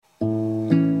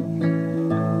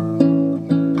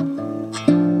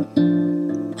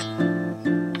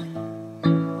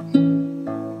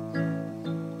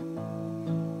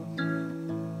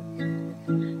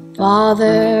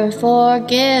Father,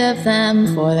 forgive them,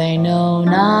 for they know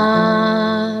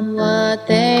not what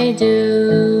they do.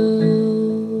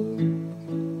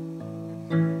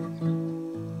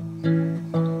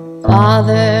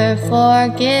 Father,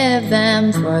 forgive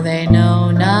them, for they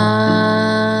know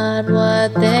not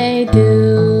what they do.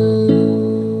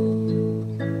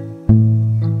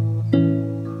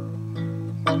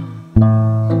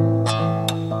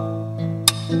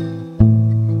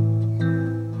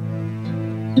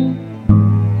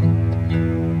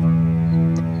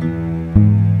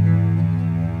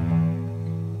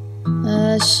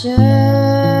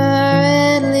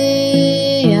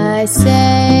 Assuredly, I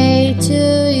say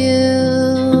to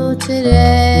you,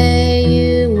 today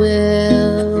you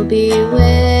will be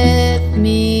with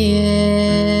me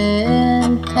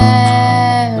in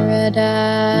paradise.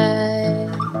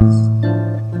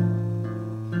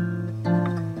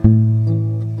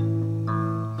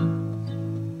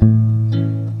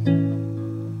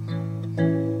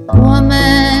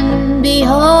 Woman,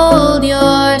 behold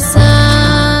your son.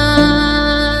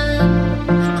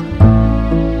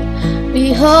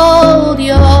 Behold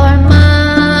your mother.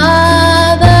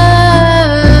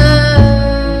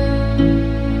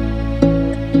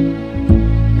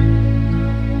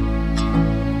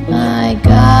 My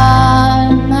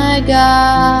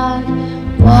God,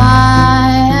 why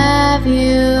have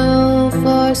you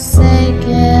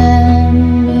forsaken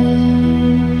me?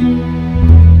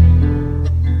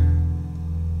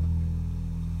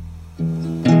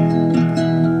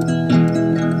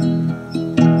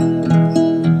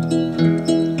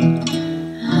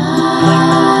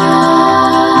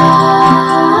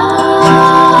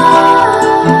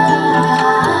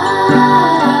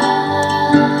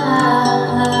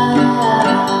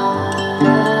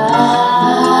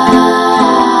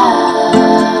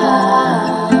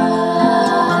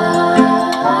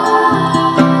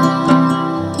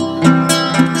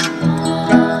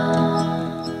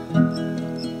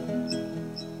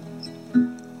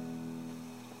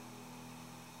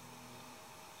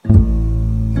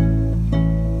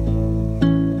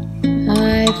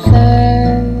 I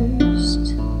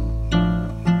thirst.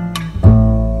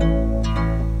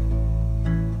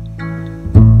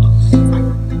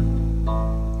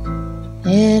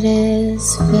 It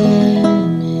is finished.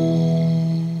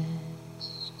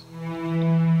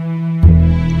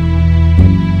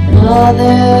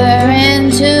 Mother,